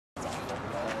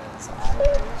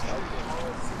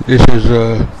This is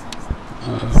a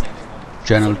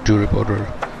Channel 2 reporter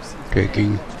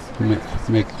doing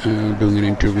an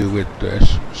interview with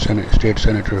State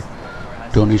Senator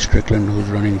Tony Strickland, who's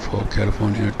running for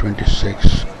California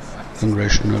 26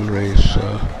 congressional race,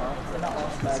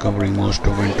 covering most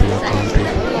of Ventura County.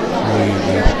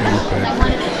 Democrat,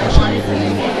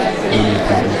 Assmbywoman,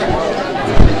 Univ.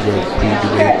 This is the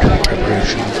pre-debate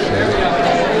preparations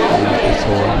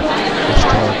before the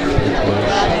start, which was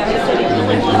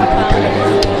always going to be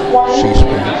televised on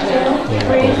C-SPAN,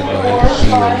 recorded by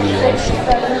CLU also,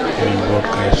 and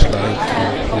broadcast live to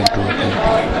Ventura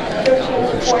County.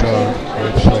 Star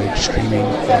website streaming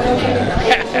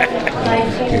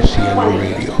KCLU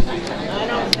radio.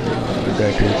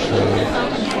 That is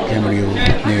Cameo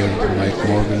Mayor Mike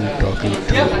Morgan talking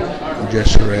to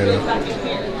Jess Herrera,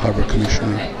 Harbor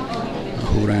Commissioner,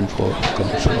 who ran for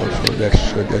council also.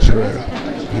 That's Jess Herrera.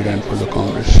 He ran for the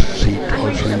Congress seat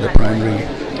also in the primary.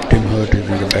 Timm Herdt is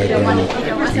in the background.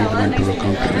 He's a Ventura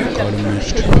County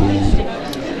columnist who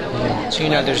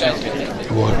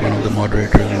was one of the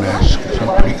moderators and asked some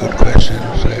pretty good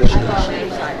questions. That's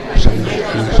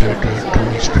Senator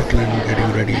Tony Strickland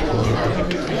getting ready for the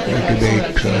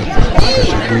debate.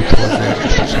 Professor Gooch was there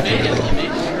just a second ago.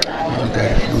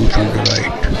 That is Gooch on the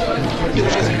right. He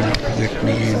was kind enough to get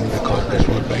me in because this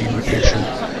was by invitation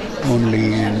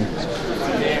only, and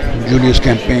Julia's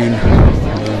campaign,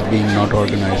 being not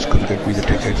organized, could get me the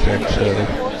tickets. That's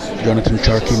Jonathan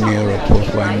Sharkey, mayor of Port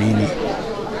Wainini,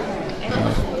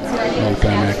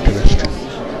 long-time activist.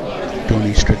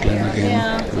 Tony Strickland again,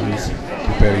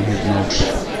 preparing his notes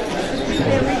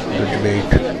for the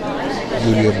debate.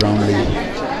 Julia Brownley,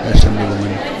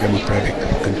 Assmbywoman, Democratic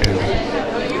contender,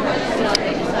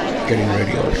 getting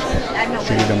ready also.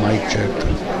 She did a mic check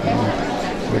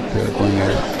with going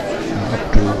up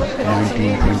to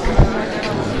 1920.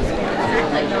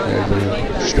 There's a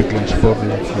Strickland supporter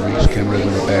with these cameras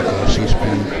in the back of the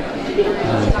C-SPAN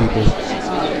people.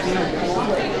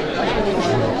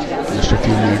 Just a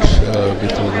few minutes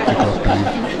before the kickoff time.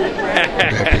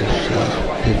 That is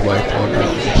his wife Audrey,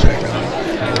 who sat down.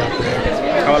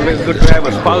 Always good to have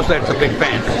a spouse that's a big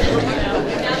fan.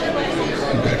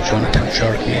 That's Jonathan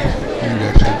Sharkey, and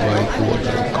that's his wife, who was a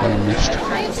columnist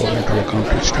for Ventura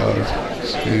County Star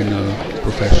and a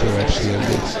professor at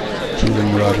CLU. Susan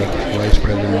Murata, Vice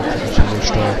President of Silver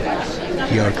Star,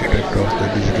 the architect of the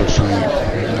digital sign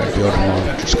at the Automall,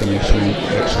 which is coming soon.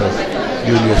 That's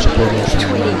Julia's supporters and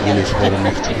Julia's supporter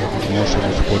next to her. Most of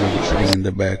the supporters are sitting in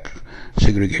the back,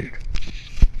 segregated.